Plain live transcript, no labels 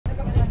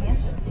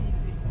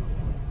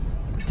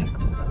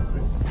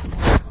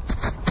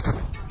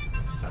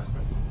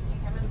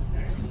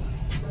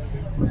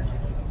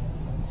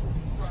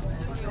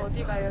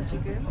있어요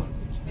지금.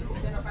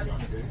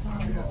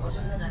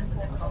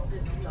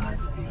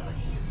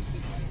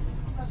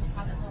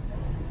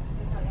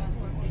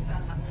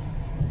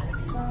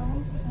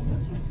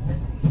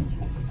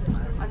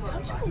 아니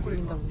 30분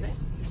걸린다는데?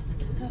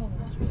 괜찮아.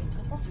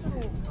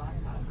 버스로.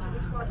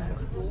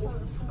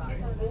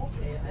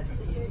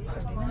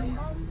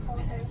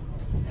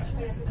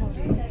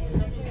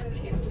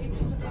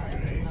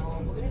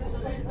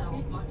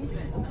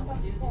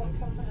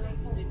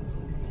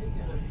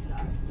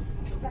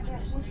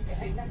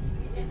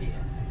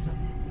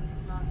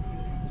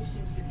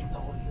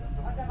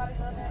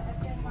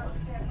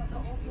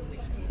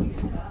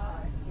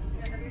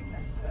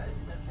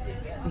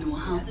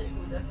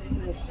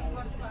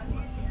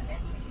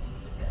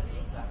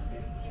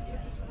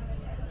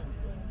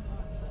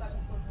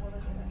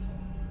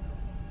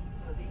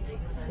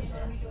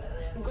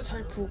 이거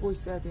잘 보고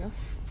있어야 돼요.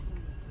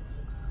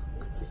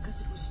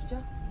 같이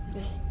보시죠.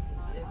 네.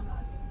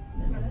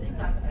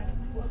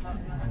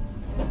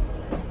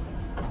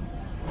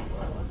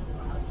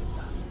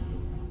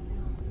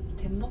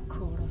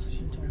 덴마크어라서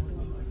진짜 어려운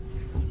것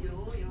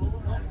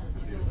같아요.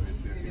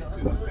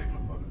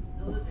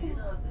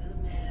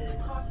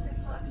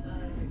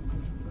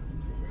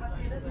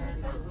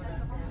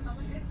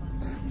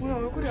 오늘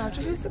얼굴이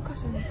아주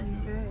헬스하신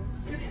분인데.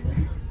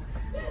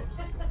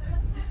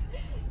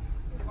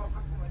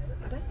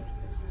 그래?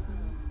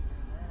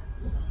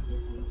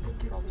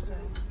 그렇게가 없어요.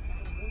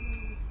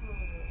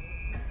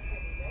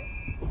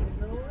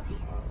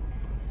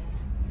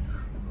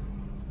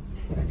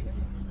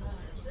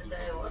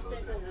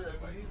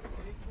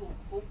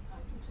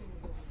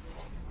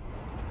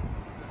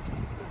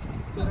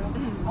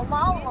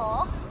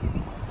 고마워.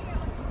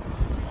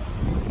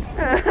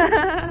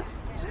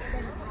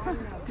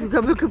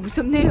 누가 볼까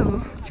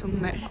무섭네요.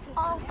 정말.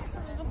 아,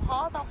 좀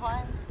과하다,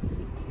 과해.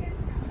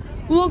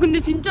 우와 근데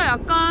진짜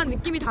약간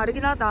느낌이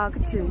다르긴 하다.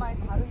 그치? 많이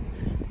다른.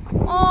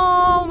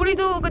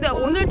 우리도 근데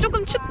오늘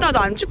조금 춥다. 너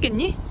안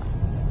춥겠니?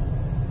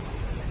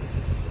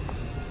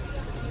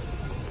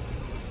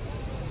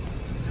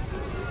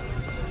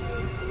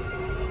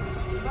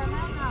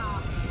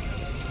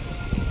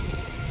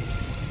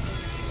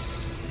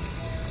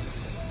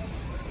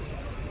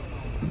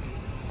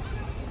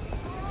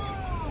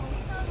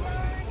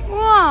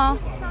 우와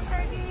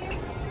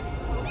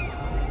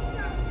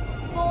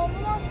너무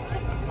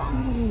맛있겠다.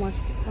 너무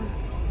맛있겠다.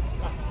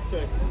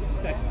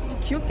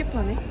 귀엽게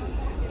파네.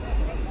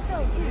 진짜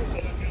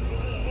웃기지?